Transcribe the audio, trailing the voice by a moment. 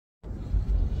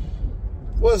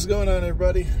What's going on,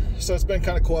 everybody? So it's been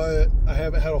kind of quiet. I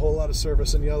haven't had a whole lot of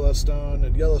service in Yellowstone,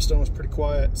 and Yellowstone was pretty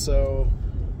quiet. So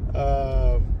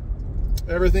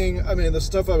everything, I mean, the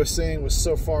stuff I was seeing was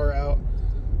so far out.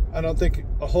 I don't think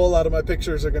a whole lot of my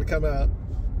pictures are going to come out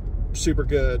super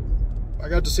good. I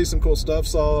got to see some cool stuff.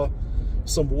 Saw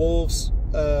some wolves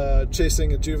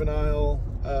chasing a juvenile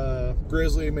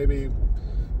grizzly, maybe,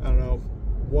 I don't know,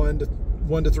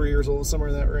 1 to 3 years old, somewhere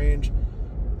in that range.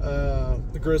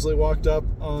 The grizzly walked up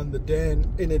on the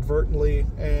den inadvertently,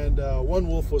 and one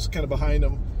wolf was kind of behind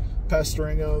him,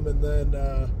 pestering him, and then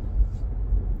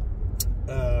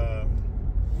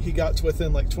he got to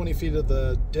within like 20 feet of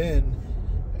the den,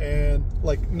 and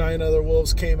like 9 other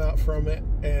wolves came out from it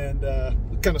and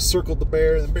kind of circled the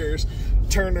bear, and the bear's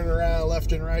turning around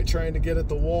left and right trying to get at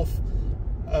the wolves,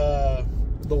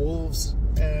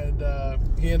 and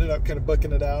he ended up kind of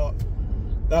bucking it out.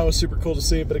 That was super cool to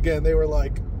see, but again, they were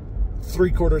like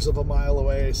 3/4 of a mile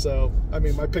away, so I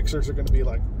mean, my pictures are going to be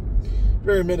like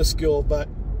very minuscule, but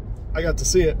I got to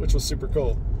see it, which was super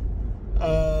cool.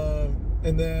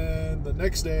 And then the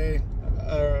next day,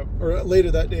 or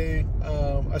later that day,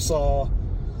 I saw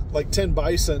like 10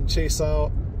 bison chase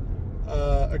out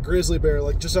a grizzly bear,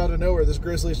 like just out of nowhere. This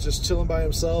grizzly's just chilling by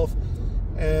himself,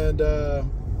 and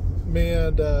me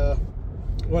and a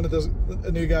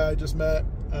new guy I just met,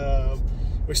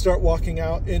 we start walking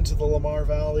out into the Lamar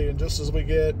Valley, and just as we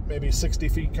get maybe 60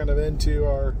 feet kind of into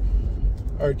our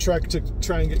trek to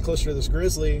try and get closer to this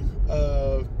grizzly,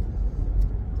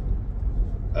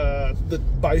 the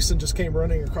bison just came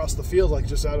running across the field, like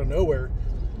just out of nowhere.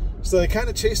 So they kind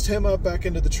of chased him up back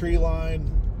into the tree line,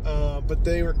 but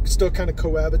they were still kind of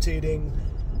cohabitating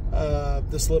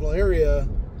this little area.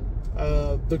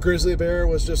 The grizzly bear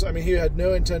was just, I mean, he had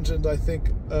no intentions, I think,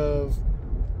 of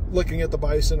looking at the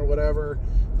bison or whatever.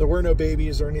 There were no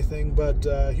babies or anything,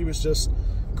 but he was just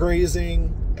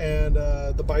grazing, and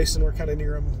the bison were kind of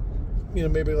near him, you know,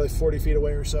 maybe like 40 feet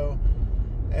away or so.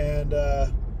 And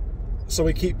so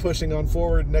we keep pushing on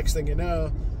forward. Next thing you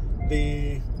know,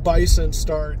 the bison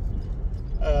start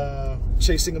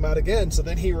chasing him out again. So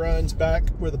then he runs back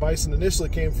where the bison initially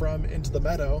came from into the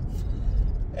meadow.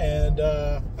 And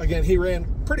again, he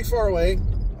ran pretty far away,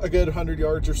 a good 100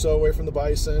 yards or so away from the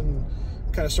bison,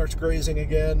 kind of starts grazing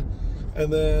again.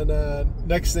 And then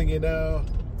next thing you know,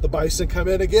 the bison come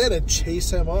in again and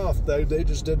chase him off. They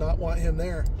just did not want him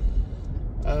there.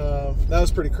 That was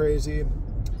pretty crazy.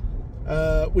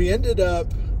 We ended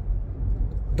up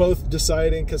both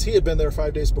deciding, because he had been there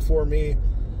 5 days before me,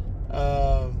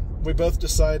 we both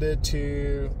decided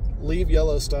to leave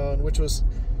Yellowstone, which was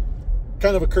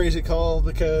kind of a crazy call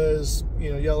because,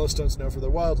 you know, Yellowstone's known for their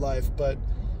wildlife, but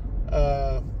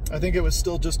I think it was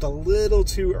still just a little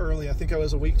too early. I think I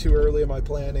was a week too early in my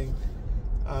planning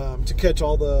to catch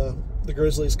all the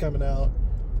grizzlies coming out.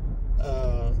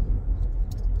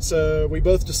 So we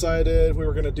both decided we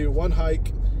were going to do one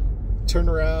hike, turn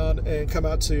around, and come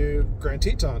out to Grand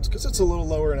Tetons, because it's a little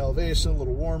lower in elevation, a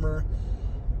little warmer,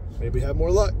 maybe have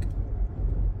more luck.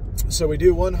 So we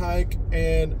do one hike,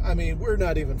 and I mean, we're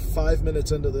not even 5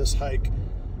 minutes into this hike,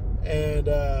 and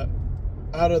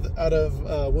out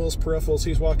of Will's peripherals,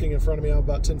 he's walking in front of me. I'm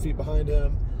about 10 feet behind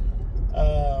him.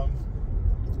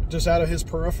 Just out of his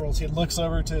peripherals, he looks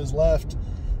over to his left,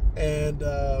 and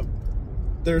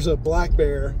there's a black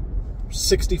bear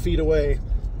 60 feet away.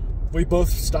 We both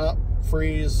stop,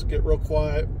 freeze, get real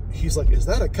quiet. He's like, "Is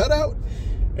that a cutout?"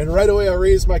 And right away I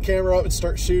raise my camera up and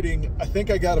start shooting. I think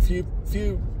I got a few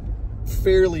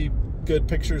fairly good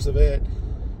pictures of it,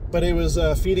 but it was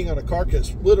feeding on a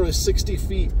carcass literally 60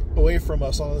 feet away from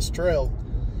us on this trail.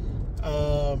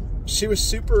 She was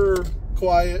super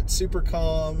quiet, super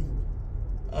calm.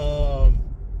 So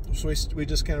we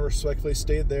just kind of respectfully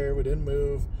stayed there. We didn't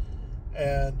move.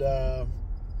 And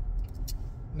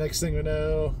next thing we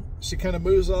know, she kind of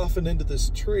moves off and into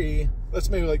this tree that's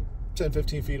maybe like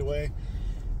 10-15 feet away,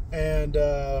 and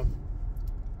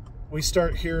we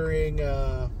start hearing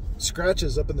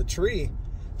scratches up in the tree.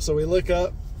 So we look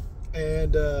up,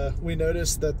 and we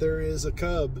notice that there is a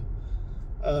cub,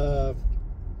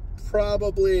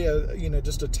 probably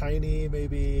just a tiny,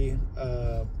 maybe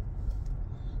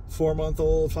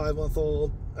 4-month-old,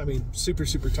 5-month-old. I mean, super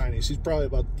tiny. She's probably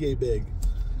about yay big.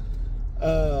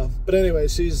 But anyway,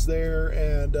 she's there,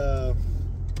 and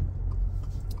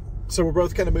so we're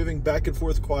both kind of moving back and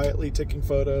forth quietly, taking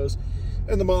photos,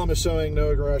 and the mom is showing no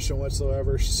aggression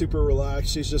whatsoever. She's super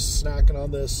relaxed. She's just snacking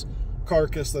on this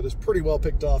carcass that is pretty well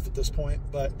picked off at this point,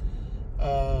 but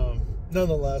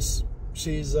nonetheless,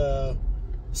 she's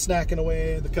snacking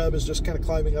away. The cub is just kind of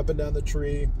climbing up and down the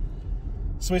tree.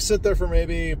 So we sit there for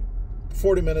maybe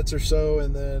 40 minutes or so,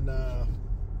 and then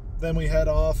then we head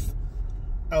off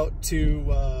out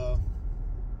to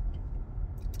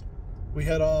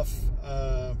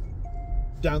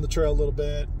down the trail a little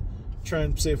bit, try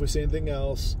and see if we see anything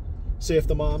else, see if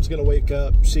the mom's gonna wake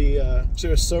up. She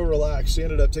was so relaxed, she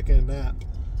ended up taking a nap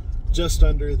just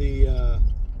under the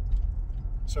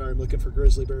sorry, I'm looking for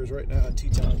grizzly bears right now in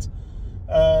Tetons.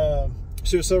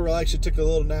 She was so relaxed, she took a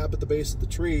little nap at the base of the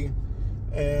tree.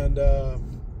 And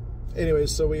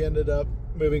anyways, so we ended up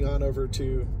moving on over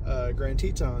to Grand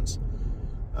Tetons.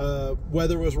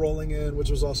 Weather was rolling in,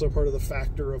 which was also part of the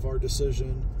factor of our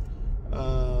decision.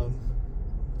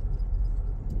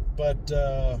 But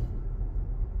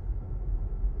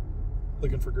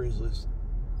looking for grizzlies.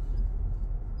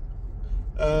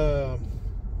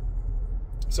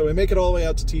 So we make it all the way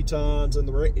out to Tetons, and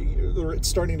it's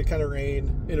starting to kind of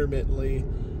rain intermittently.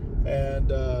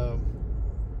 And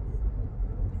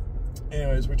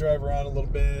anyways, we drive around a little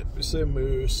bit. We see a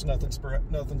moose. Nothing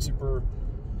super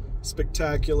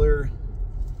spectacular.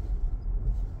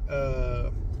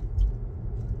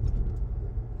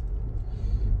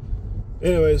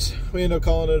 Anyways, we end up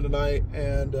calling it a night,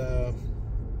 and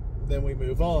then we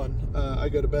move on. I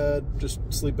go to bed, just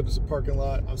sleep in the parking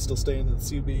lot. I'm still staying in the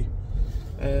CB,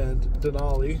 and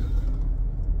Denali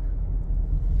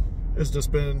has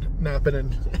just been napping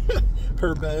in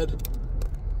her bed,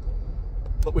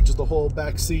 which is the whole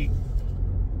back seat.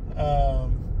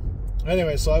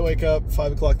 Anyway, so I wake up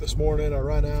 5 o'clock this morning. I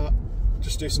run out,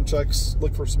 just do some checks,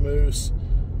 look for some moose.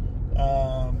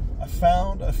 I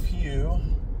found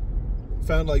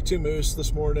like 2 moose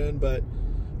this morning, but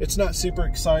it's not super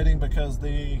exciting because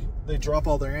they drop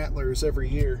all their antlers every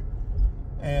year.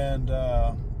 And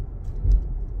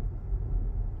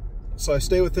so I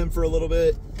stay with them for a little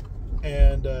bit,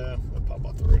 and I'll pop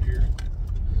off the road here.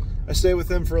 I stay with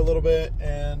them for a little bit,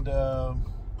 and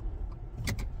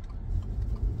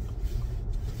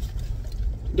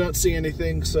don't see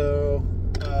anything, so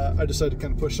I decided to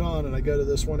kind of push on, and I go to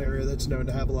this one area that's known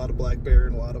to have a lot of black bear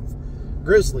and a lot of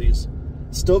grizzlies.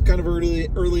 Still kind of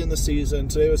early in the season.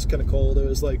 Today was kind of cold. It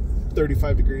was like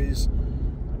 35 degrees,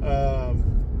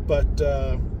 but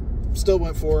still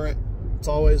went for it. It's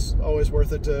always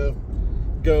worth it to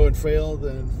go and fail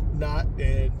than not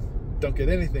and don't get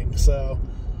anything. So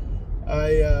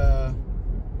I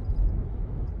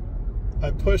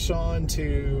push on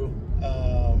to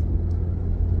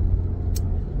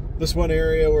this one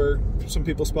area where some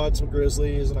people spotted some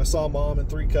grizzlies, and I saw Mom and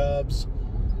 3 cubs,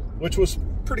 which was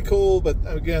pretty cool. But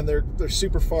again, they're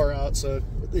super far out, so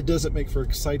it doesn't make for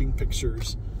exciting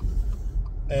pictures.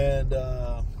 And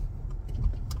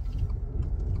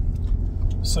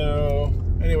so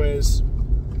anyways,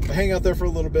 I hang out there for a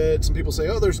little bit. Some people say,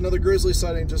 oh, there's another grizzly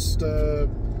sighting just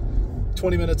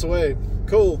 20 minutes away.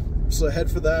 Cool. So I head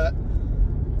for that.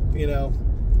 You know,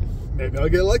 maybe I'll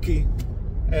get lucky.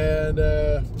 And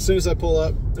as soon as I pull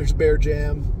up, there's a bear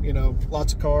jam, you know,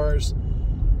 lots of cars.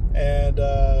 And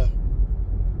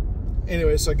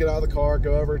anyway, so I get out of the car,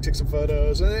 go over, take some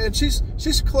photos. And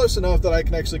she's close enough that I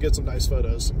can actually get some nice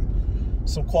photos,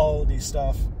 some quality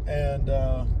stuff. And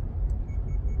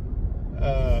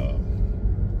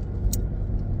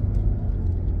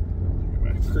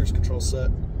my cruise control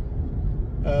set.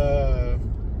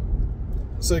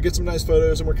 So I get some nice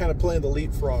photos, and we're kind of playing the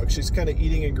leapfrog. She's kind of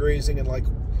eating and grazing, and like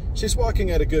she's walking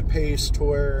at a good pace to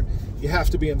where you have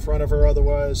to be in front of her,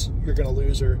 otherwise you're gonna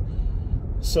lose her.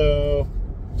 So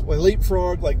we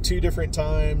leapfrog like 2 different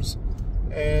times,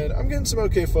 and I'm getting some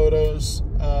okay photos.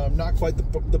 Not quite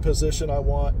the position I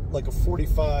want, like a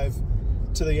 45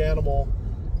 to the animal.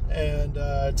 And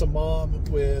it's a mom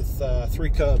with 3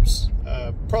 cubs,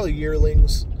 probably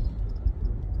yearlings.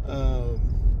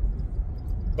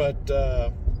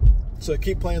 So I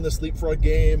keep playing this leapfrog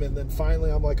game, and then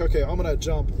finally I'm like, okay, I'm gonna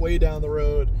jump way down the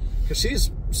road, because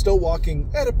she's still walking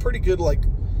at a pretty good, like,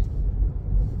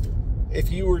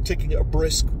 if you were taking a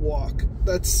brisk walk,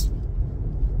 that's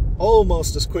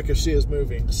almost as quick as she is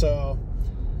moving. So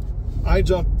I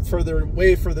jumped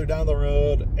way further down the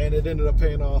road, and it ended up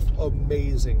paying off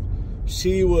amazing.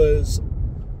 She was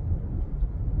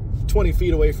 20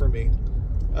 feet away from me.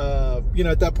 You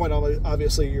know, at that point,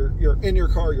 obviously you're in your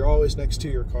car. You're always next to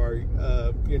your car.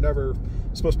 You're never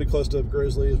supposed to be close to a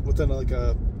grizzly within like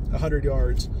 100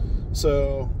 yards.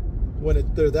 So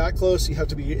when they're that close, you have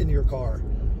to be in your car,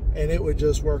 and it would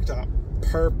just worked out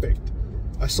perfect.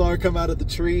 I saw her come out of the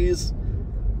trees.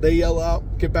 They yell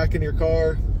out, "Get back in your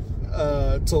car!"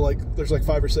 So like there's like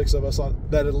 5 or 6 of us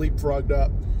that had leapfrogged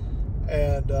up,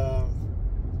 and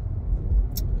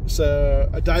so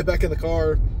I dive back in the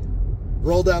car,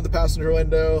 roll down the passenger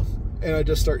window, and I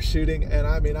just start shooting. And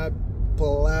I mean, I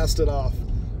blasted off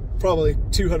probably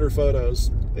 200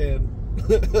 photos. in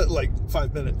like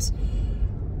 5 minutes.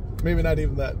 Maybe not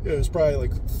even that. It was probably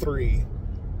like 3.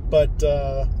 But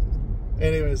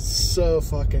anyways, so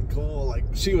fucking cool. Like,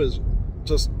 she was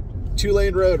just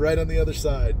 2-lane road right on the other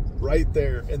side, right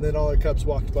there. And then all the cubs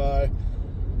walked by.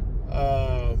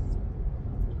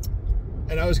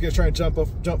 And I was gonna try and jump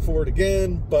forward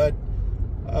again, but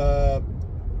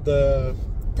the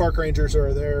park rangers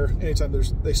are there anytime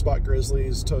they spot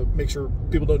grizzlies to make sure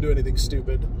people don't do anything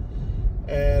stupid.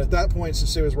 And at that point,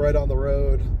 since it was right on the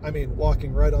road, I mean,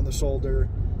 walking right on the shoulder,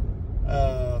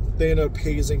 they ended up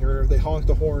hazing her. They honked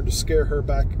the horn to scare her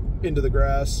back into the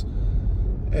grass.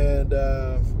 And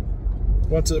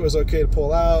once it was okay to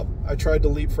pull out, I tried to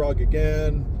leapfrog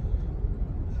again,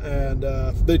 and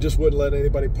they just wouldn't let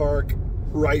anybody park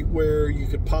right where you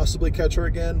could possibly catch her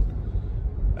again.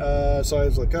 So I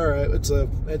was like, all right, it's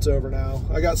over now.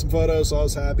 I got some photos, so I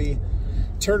was happy.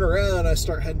 Turn around, I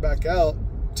start heading back out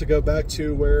to go back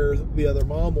to where the other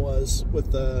mom was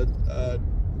with the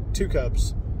 2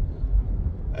 cubs.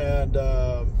 And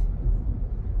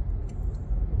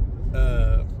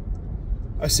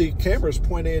I see cameras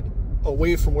pointed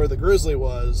away from where the grizzly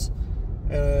was,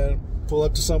 and pull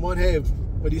up to someone, hey,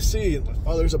 what do you see? And,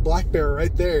 oh, there's a black bear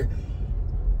right there.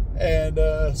 And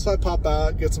so I pop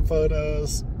out, get some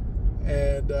photos,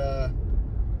 and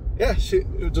yeah, it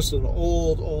was just an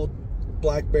old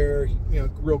black bear, you know,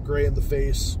 real gray in the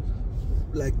face,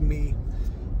 like me.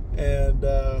 And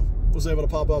was able to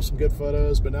pop off some good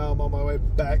photos. But now I'm on my way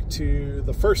back to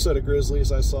the first set of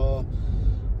grizzlies I saw,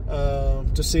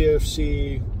 to see if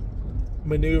she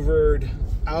maneuvered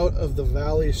out of the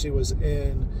valley she was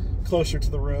in, closer to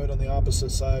the road on the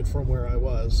opposite side from where I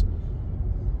was.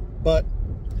 But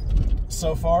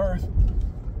so far,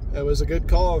 it was a good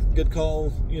call. Good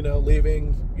call, you know,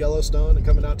 leaving Yellowstone and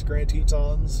coming out to Grand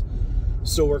Tetons.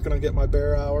 Still working on getting my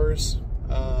bear hours.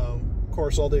 Of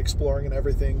course, all the exploring and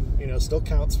everything, you know, still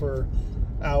counts for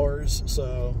hours.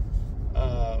 So,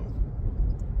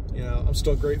 you know, I'm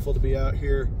still grateful to be out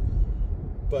here.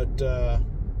 But,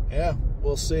 yeah,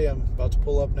 we'll see. I'm about to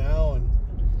pull up now, and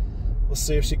let's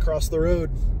see if she crossed the road.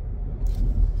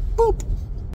 Boop!